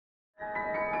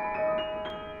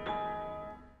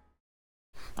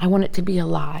I want it to be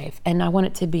alive, and I want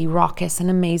it to be raucous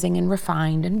and amazing and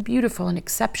refined and beautiful and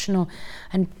exceptional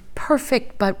and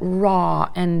perfect, but raw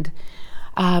and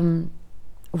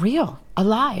real,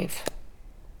 alive.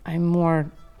 I'm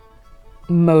more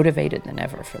motivated than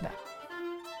ever for that.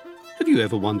 Have you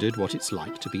ever wondered what it's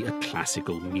like to be a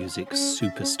classical music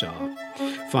superstar?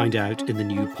 Find out in the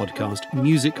new podcast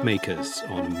Music Makers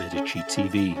on Medici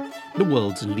TV, the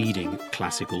world's leading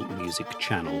classical music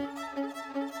channel.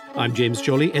 I'm James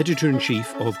Jolly,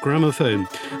 Editor-in-Chief of Gramophone,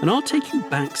 and I'll take you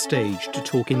backstage to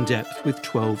talk in depth with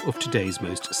 12 of today's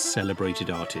most celebrated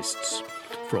artists.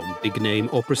 From big-name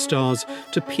opera stars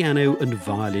to piano and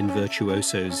violin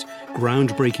virtuosos,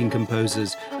 groundbreaking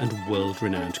composers and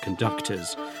world-renowned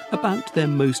conductors, about their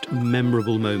most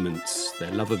memorable moments,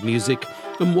 their love of music,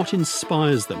 and what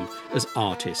inspires them as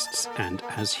artists and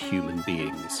as human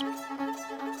beings.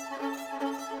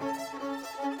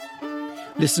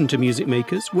 Listen to Music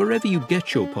Makers wherever you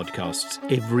get your podcasts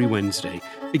every Wednesday,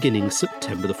 beginning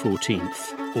September the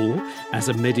 14th. Or, as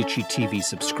a Medici TV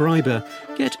subscriber,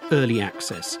 get early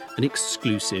access and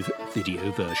exclusive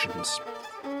video versions.